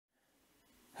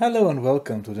Hello and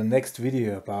welcome to the next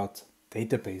video about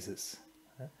databases.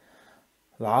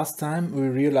 Last time we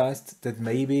realized that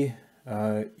maybe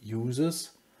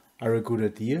users are a good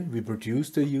idea. We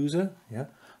produced a user.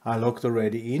 I logged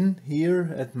already in here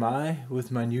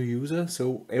with my new user,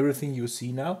 so everything you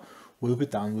see now will be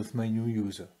done with my new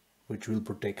user, which will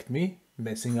protect me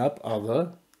messing up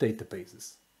other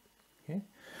databases. Okay.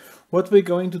 What we're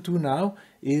going to do now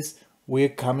is we're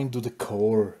coming to the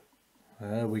core.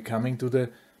 We're coming to the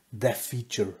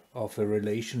feature of a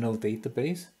relational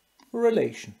database,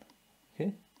 relation.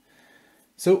 Okay,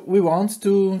 so we want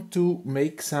to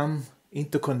make some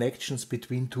interconnections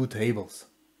between two tables.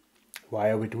 Why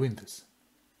are we doing this?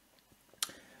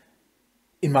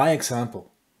 In my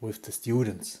example with the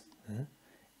students,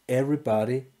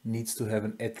 everybody needs to have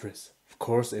an address. Of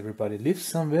course, everybody lives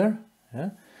somewhere.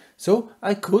 So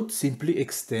I could simply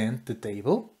extend the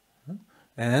table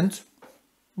and,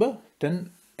 well,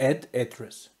 then add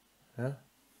address.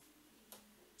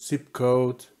 Zip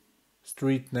code,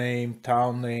 street name,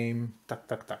 town name, tuck.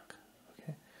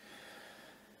 Okay.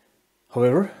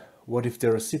 However, what if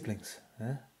there are siblings?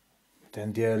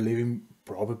 Then they are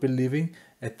probably living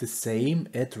at the same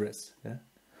address.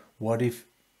 What if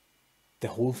the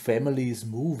whole family is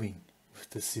moving with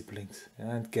the siblings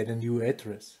and get a new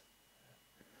address?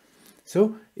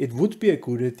 So it would be a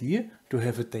good idea to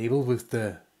have a table with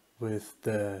the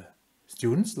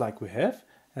students like we have,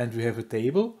 and we have a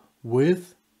table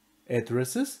with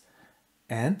addresses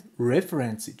and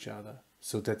reference each other,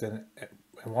 so that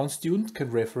one student can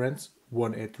reference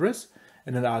one address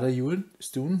and another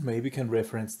student maybe can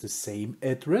reference the same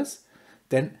address.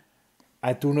 Then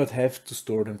I do not have to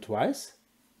store them twice.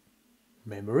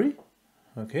 Memory,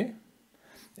 okay.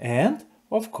 And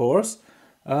of course,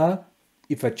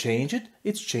 if I change it,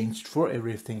 it's changed for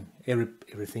everybody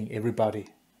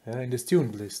in the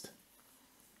student list.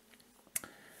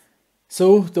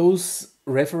 So those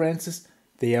references,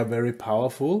 they are very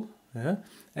powerful,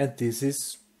 and this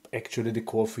is actually the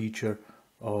core feature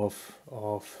of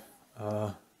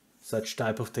such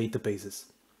type of databases.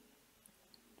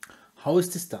 How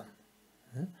is this done?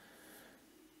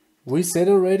 We said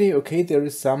already, okay, there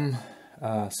is some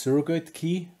surrogate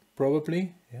key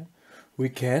probably. We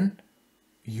can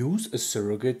use a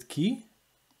surrogate key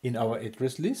in our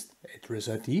address list, address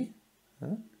ID,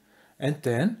 and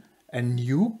then a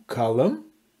new column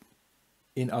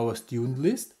in our student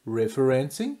list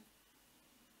referencing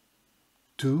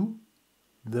to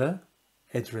the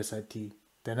address ID.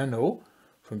 Then I know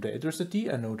from the address ID,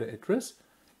 I know the address.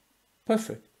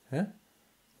 Perfect.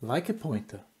 Like a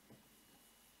pointer.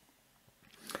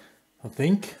 I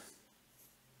think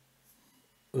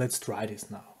let's try this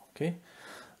now. Okay,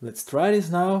 let's try this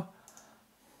now.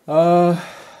 I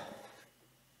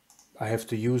have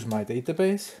to use my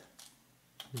database.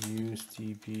 Use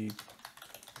db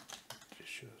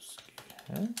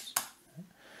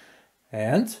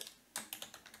and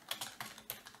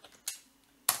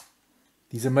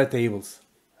these are my tables.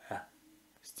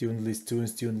 Student list 2 and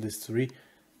student list 3.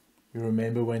 You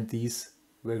remember when these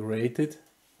were created?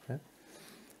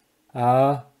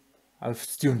 I have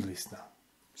student list now.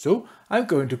 So I'm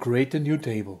going to create a new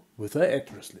table with an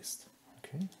address list.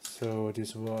 Okay, so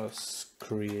this was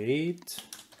create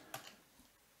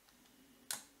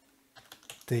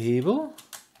table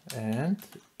and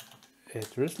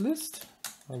address list.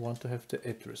 I want to have the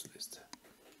address list.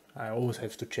 I always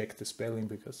have to check the spelling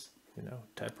because, you know,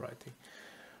 typewriting.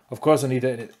 Of course I need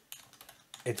an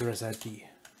address ID.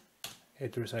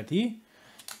 Address ID,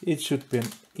 it should be an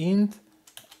int,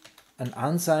 an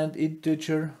unsigned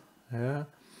integer,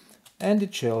 and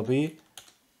it shall be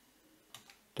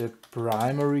the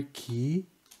primary key,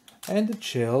 and it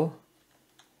shall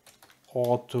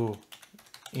auto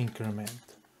increment.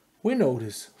 We know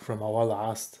this from our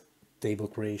last table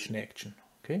creation action.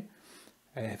 Okay,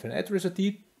 I have an address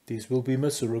ID, this will be my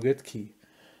surrogate key.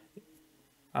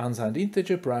 Unsigned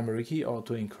integer, primary key,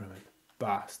 auto increment.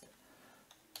 Bast.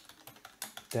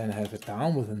 Then I have a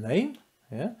town with a name.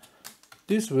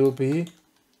 This will be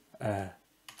a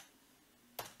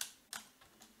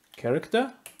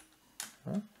character.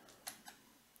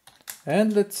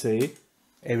 And let's say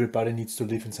everybody needs to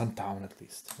live in some town at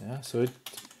least. So it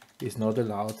is not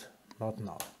allowed, not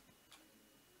now.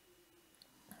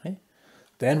 Okay.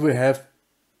 Then we have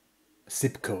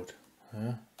zip code.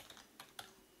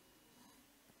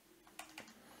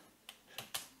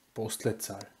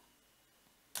 Postleitzahl.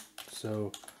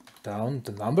 So down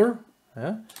the number.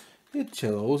 It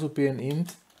shall also be an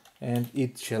int, and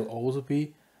it shall also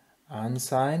be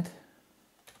unsigned.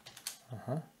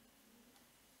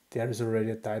 There is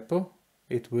already a typo.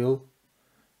 It will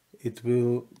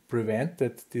prevent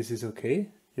that this is okay.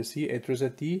 You see address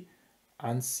ID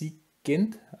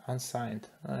unsigned.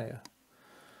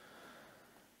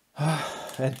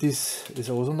 And this is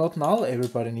also not null.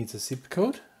 Everybody needs a zip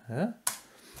code. Yeah?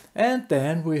 And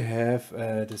then we have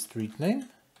the street name.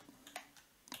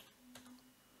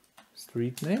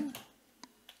 Street name.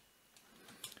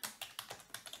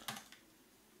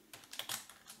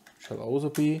 Shall also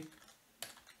be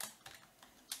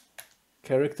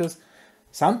characters.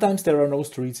 Sometimes there are no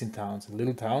streets in towns. In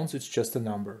little towns, it's just a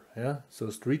number. Yeah. So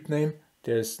street name,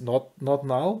 there's not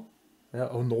null. Yeah.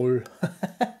 Oh, null.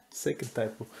 Second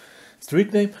typo.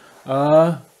 Street name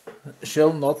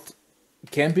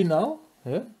can be null.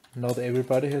 Yeah. Not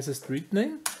everybody has a street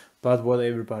name, but what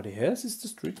everybody has is the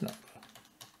street number.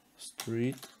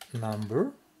 Street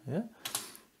number. Yeah.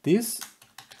 This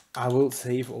I will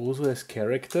save also as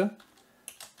character,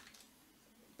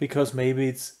 because maybe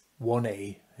it's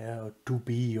 1A, yeah, or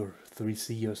 2B or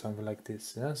 3C or something like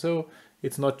this. Yeah? So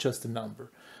it's not just a number.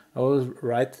 I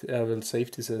will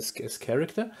save this as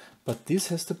character, but this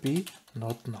has to be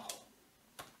not null.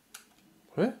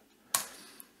 Okay?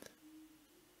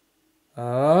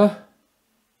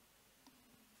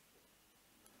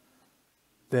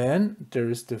 Then there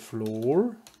is the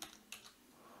floor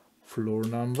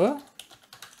number.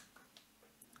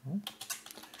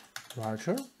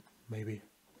 Larger, maybe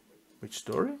which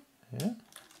story? Yeah,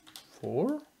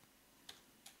 4.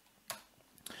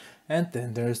 And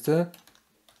then there's the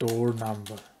door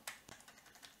number.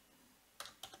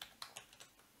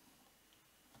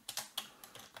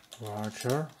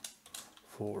 Larger,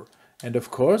 4. And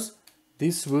of course,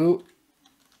 this will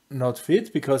not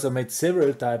fit because I made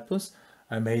several typos.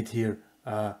 I made here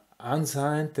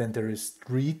unsigned, then there is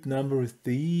street number with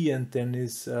D, and then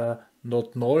is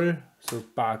not null, so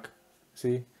bug.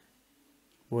 See,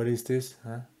 what is this?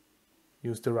 Huh?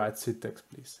 Use the right syntax,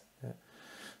 please. Yeah.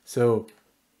 So,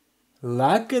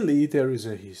 luckily there is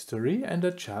a history, and I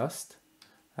just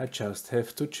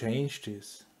have to change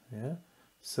this. Yeah.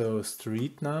 So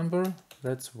street number,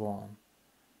 that's 1.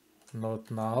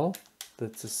 Not null,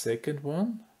 that's the second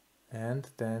one, and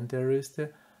then there is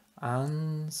the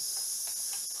unsigned.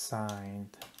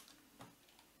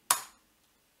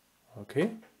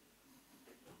 Okay,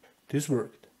 this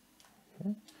worked.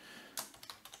 Okay.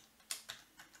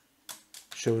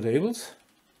 Show tables.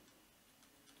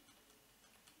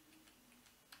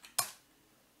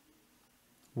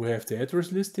 We have the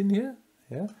address list in here.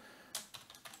 Yeah.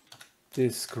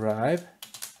 Describe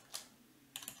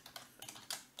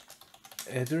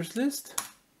address list.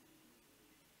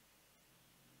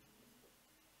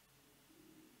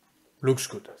 Looks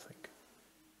good, I think.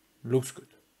 Looks good.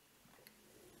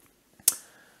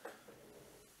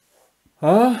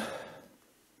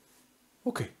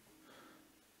 Okay.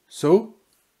 So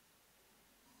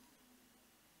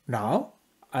now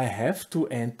I have to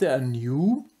enter a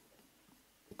new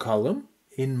column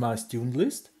in my student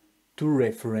list to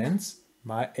reference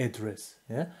my address.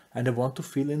 Yeah? And I want to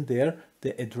fill in there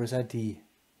the address ID.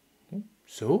 Okay?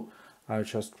 So I'll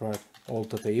just write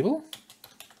alter table.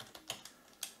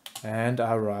 And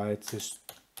I write the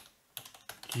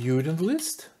student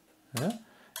list, yeah?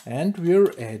 And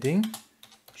we're adding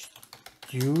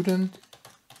student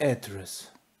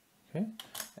address, okay?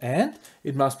 And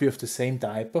it must be of the same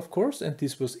type, of course, and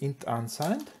this was int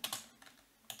unsigned.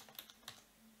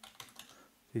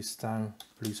 This time,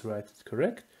 please write it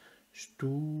correct.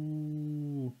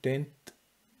 Student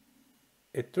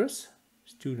address,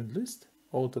 student list,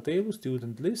 alter table,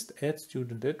 student list, add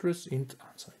student address, int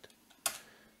unsigned.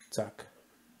 Zack.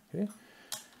 Okay.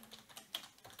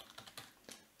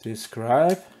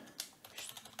 Describe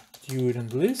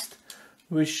student list.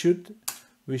 We should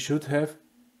have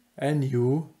a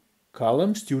new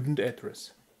column, student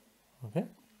address. Okay,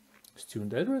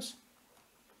 student address.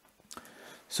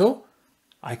 So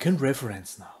I can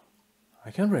reference now.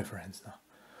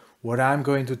 What I'm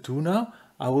going to do now,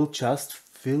 I will just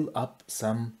fill up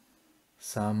some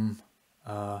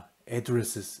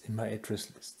addresses in my address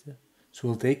list. Yeah? So it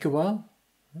will take a while.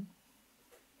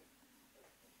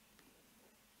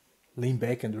 Lean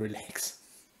back and relax.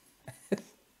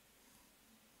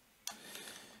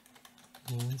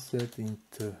 Insert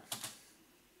into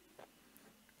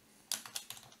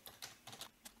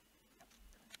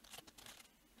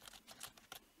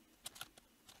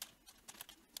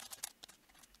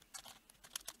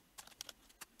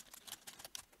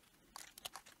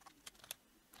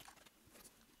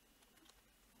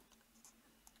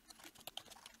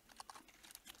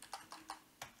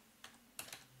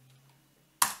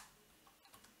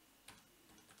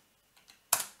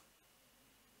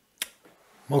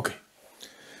okay.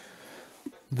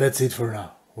 That's it for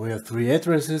now. We have 3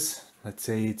 addresses. let's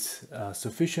say it's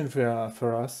sufficient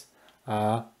for us.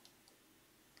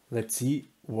 Let's see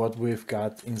what we've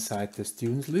got inside the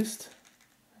students list.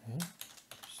 Yeah.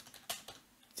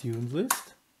 Student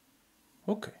list.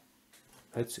 Okay,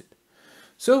 that's it.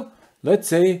 So let's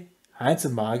say Heinz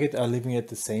and Margit are living at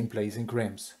the same place in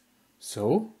Krems.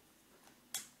 So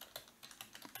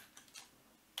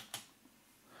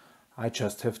I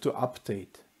just have to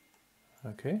update.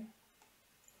 Okay,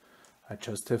 I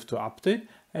just have to update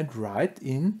and write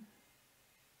in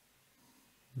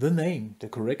the name, the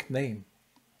correct name.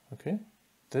 Okay,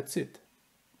 that's it.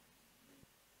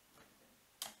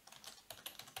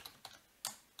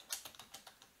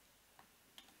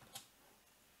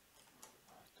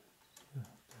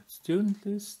 Student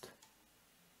list,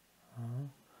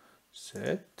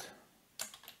 set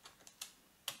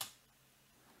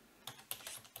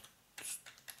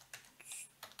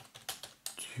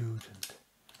student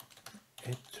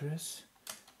address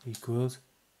equals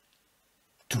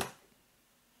 2.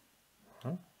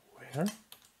 Where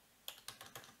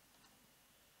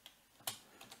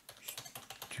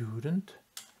student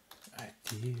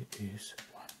ID is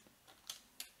 1.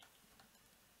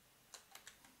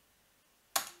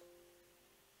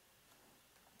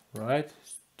 Right,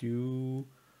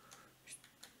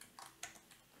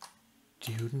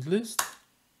 student list.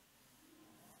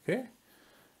 Okay,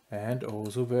 and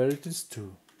also where it is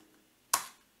 2.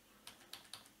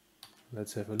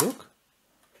 Let's have a look.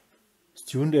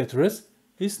 Student address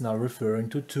is now referring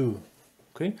to 2.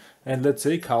 Okay, and let's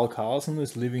say Carl Carlson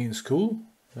is living in school.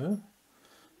 Yeah.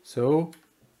 So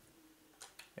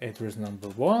address number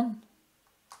 1,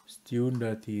 student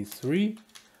ID 3,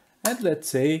 and let's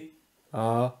say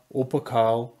Opa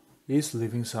Karl is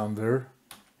living somewhere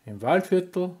im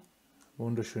Waldviertel,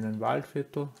 wunderschönen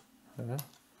Waldviertel. Ja.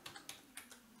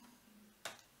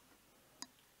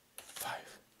 5.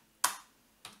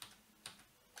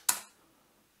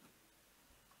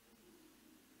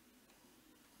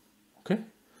 Okay,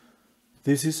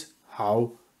 this is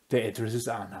how the addresses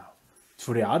are now.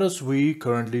 For the others, we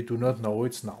currently do not know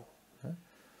it's now.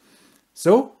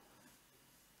 So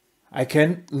I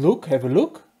can have a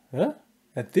look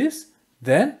at this.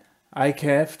 Then I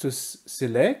have to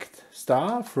select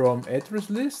star from address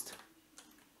list.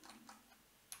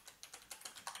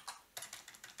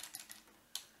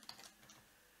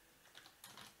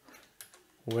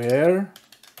 Where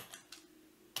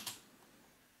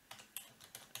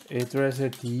address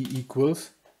ID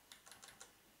equals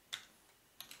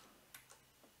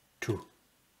 2.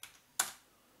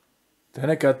 Then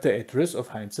I got the address of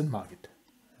Heinz and Margit.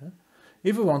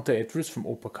 If I want the address from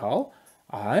Opa Karl,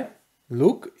 I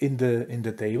look in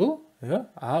the table. Yeah,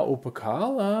 Opa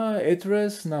Karl,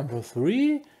 address number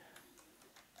 3.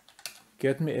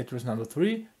 Get me address number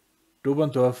 3,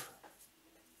 Doberndorf,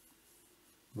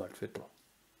 Waldviertel.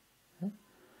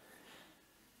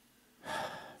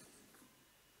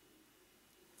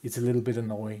 It's a little bit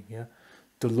annoying, yeah,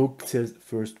 to look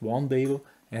first one table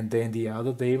and then the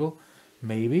other table.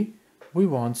 Maybe we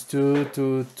want to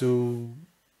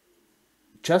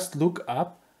just look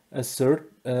up a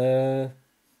the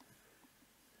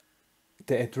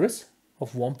address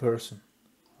of one person.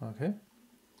 Okay.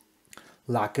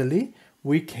 Luckily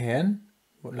we can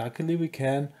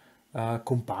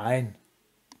combine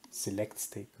select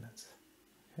statements.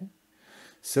 Okay.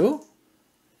 So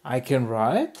I can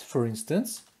write, for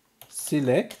instance,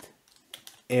 select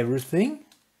everything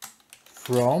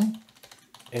from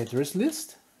address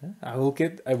list. I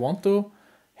want to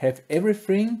have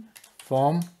everything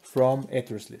from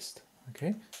address list.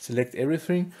 Okay, select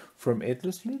everything from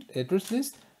address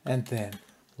list, and then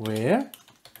where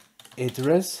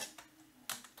address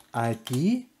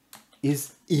ID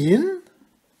is in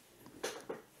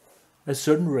a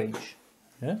certain range.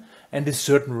 Yeah? And a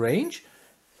certain range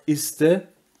is the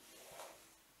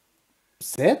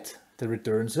set, the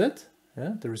return set,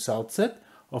 the result set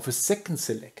of a second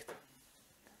select.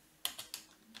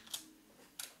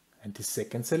 And the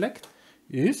second select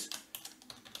is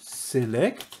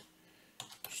select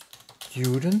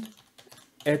student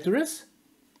address,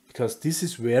 because this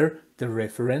is where the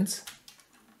reference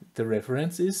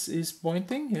is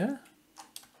pointing. Yeah.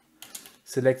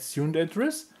 Select student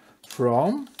address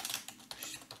from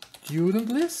student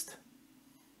list,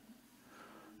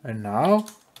 and now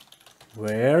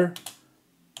where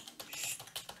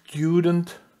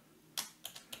student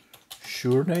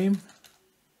surname,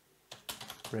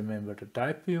 remember the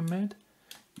type you made,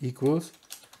 equals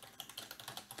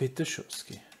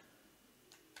Peterschowski.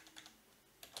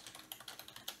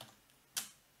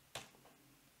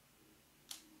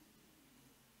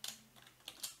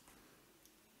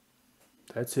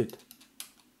 That's it.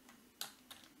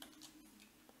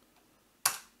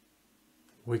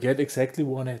 We get exactly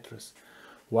one address.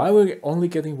 Why are we only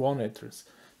getting one address?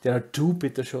 There are two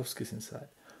Petroshovskis inside,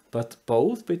 but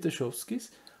both Petroshovskis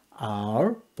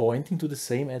are pointing to the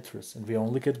same address, and we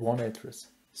only get one address.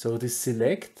 So this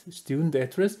select student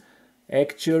address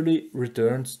actually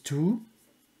returns two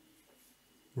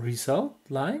result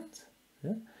lines.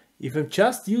 Yeah? If I'm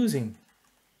just using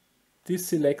this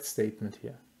select statement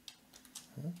here,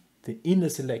 the inner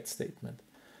select statement,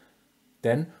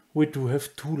 then we do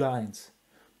have two lines,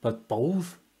 but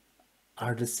both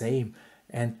are the same.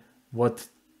 And what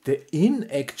the in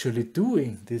actually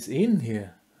doing, this in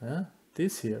here,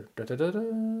 this here,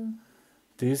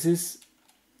 this is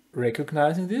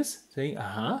recognizing this, saying,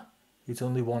 aha, it's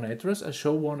only one address, I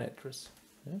show one address.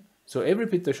 Yeah? So every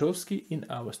Petroshovsky in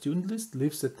our student list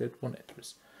lives at that one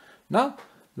address. Now,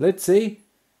 let's say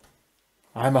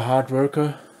I'm a hard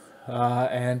worker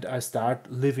and I start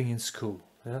living in school.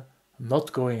 Yeah? I'm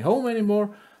not going home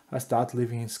anymore, I start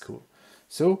living in school.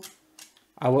 So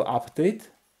I will update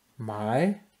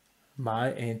my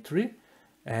entry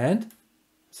and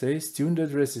say student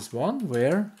address is 1,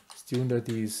 where student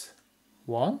ID is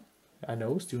 1. I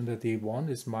know student ID 1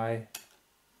 is my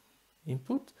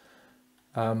input.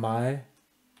 My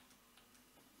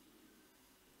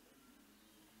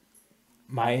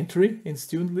entry in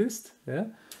student list. Yeah.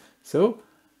 So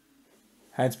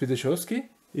Heinz Petroshovsky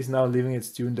is now living at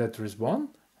student address 1,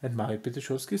 and Marit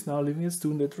Petroshovsky is now living at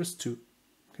student address 2.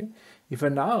 Okay. If I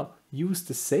now use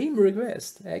the same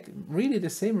request, really the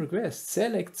same request,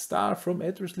 select star from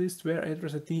address list where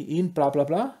address ID in blah blah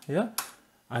blah, yeah,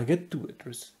 I get two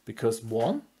addresses, because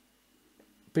one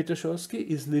Petroshovsky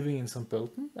is living in St.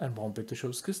 Pölten and one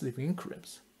Petroshovsky is living in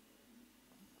Krems.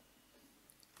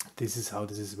 This is how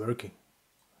this is working.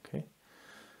 Okay,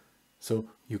 so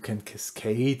you can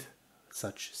cascade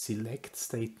such select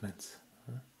statements.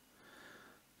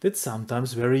 That's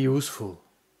sometimes very useful.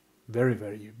 Very,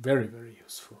 very, very, very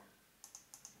useful.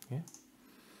 Okay.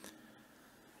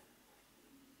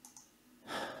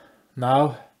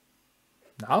 Now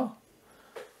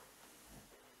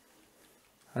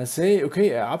I say,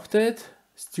 okay, I update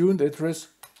student address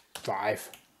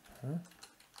 5.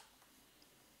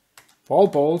 Paul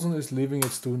Paulsen is living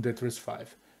at student address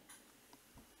 5.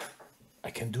 I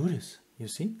can do this. You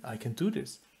see, I can do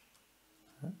this.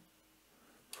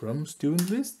 From student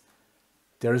list,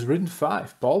 there is written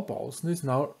 5. Paul Paulsen is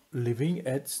now living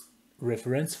at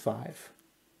reference 5.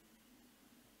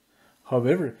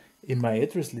 However, in my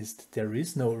address list, there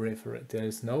is no reference. There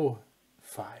is no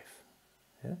 5.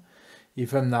 Yeah?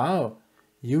 If I'm now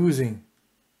using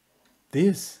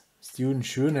this student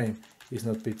surname is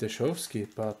not Petroshovsky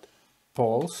but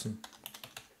Paulsen,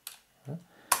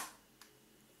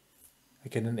 I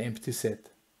get an empty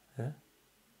set. Yeah?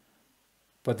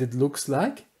 But it looks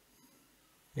like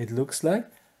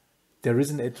there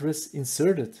is an address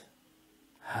inserted.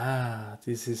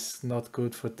 This is not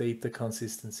good for data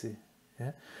consistency.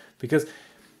 Yeah? Because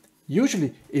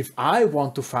usually if I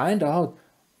want to find out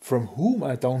from whom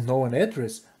I don't know an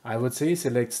address, I would say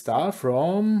select star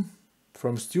from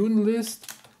student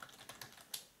list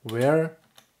where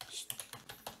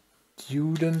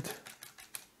student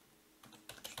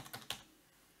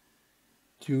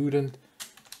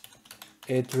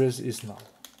address is null.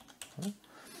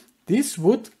 This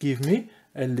would give me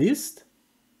a list.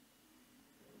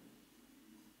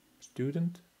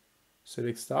 Student,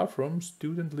 select star from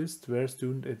student list where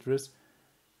student address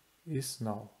is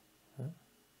null.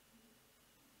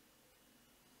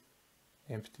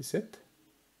 Empty set.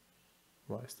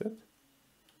 Why is that?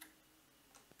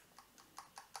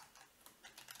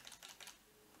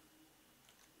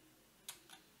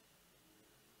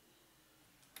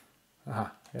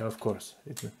 Yeah, of course.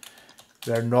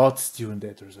 They're not student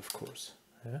address, of course.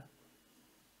 Yeah.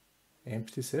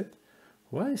 Empty set.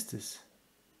 Why is this?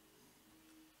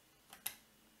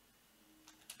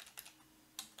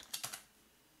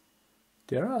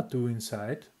 There are two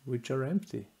inside which are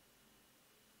empty.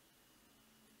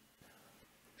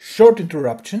 Short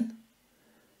interruption.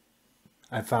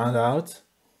 I found out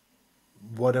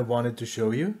what I wanted to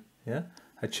show you. Yeah,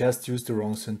 I just used the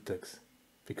wrong syntax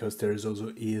because there is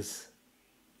also is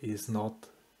not,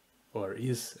 or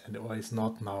is and or is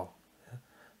not now. Yeah?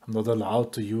 I'm not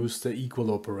allowed to use the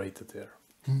equal operator there.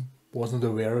 Wasn't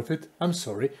aware of it. I'm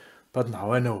sorry, but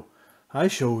now I know. I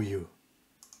show you.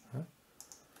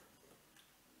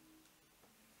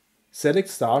 Select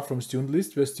star from student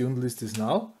list where student list is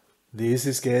null. This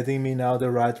is getting me now the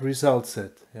right result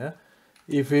set. Yeah.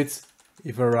 If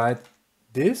I write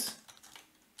this,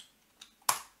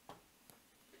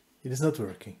 it is not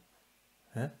working.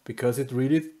 Yeah? Because it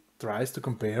really tries to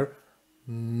compare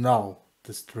null,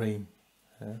 the string.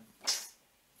 Yeah?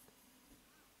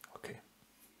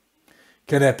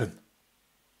 Can happen.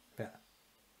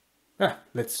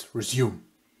 Let's resume.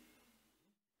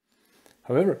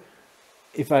 However,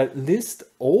 if I list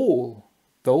all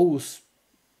those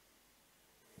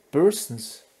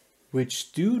persons which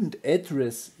student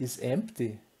address is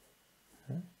empty,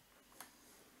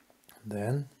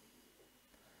 then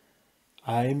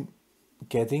I'm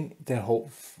getting the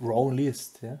whole wrong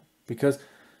list. Because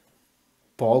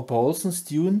Paul Paulson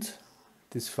student,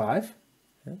 this 5,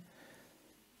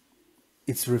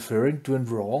 it's referring to a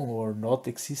wrong or not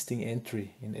existing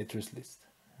entry in address list.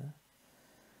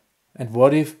 And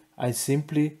what if I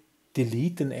simply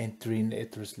delete an entry in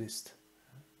address list?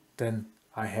 Then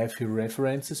I have here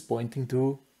references pointing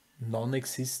to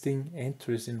non-existing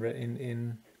entries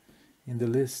in the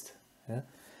list.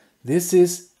 This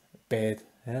is bad.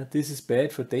 This is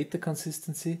bad for data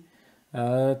consistency.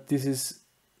 This is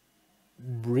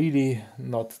really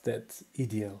not that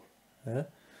ideal.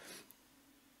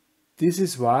 This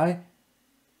is why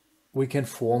we can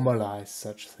formalize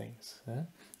such things.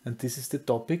 And this is the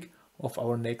topic of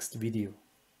our next video.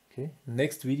 Okay?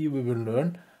 Next video we will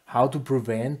learn how to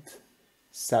prevent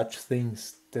such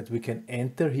things, that we can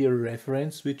enter here a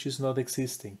reference which is not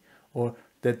existing, or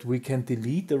that we can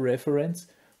delete a reference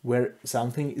where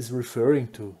something is referring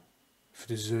to. If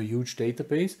this is a huge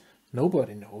database,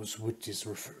 nobody knows what is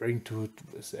referring to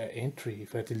as an entry.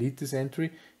 If I delete this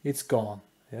entry, it's gone.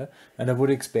 And I would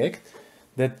expect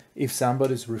that if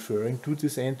somebody is referring to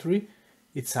this entry,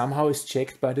 it somehow is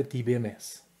checked by the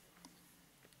DBMS.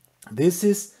 This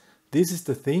is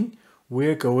the thing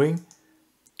we're going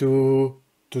to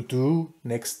do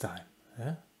next time.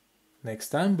 Next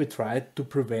time we try to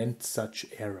prevent such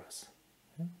errors.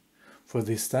 For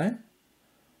this time,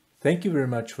 thank you very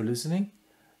much for listening,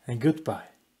 and goodbye.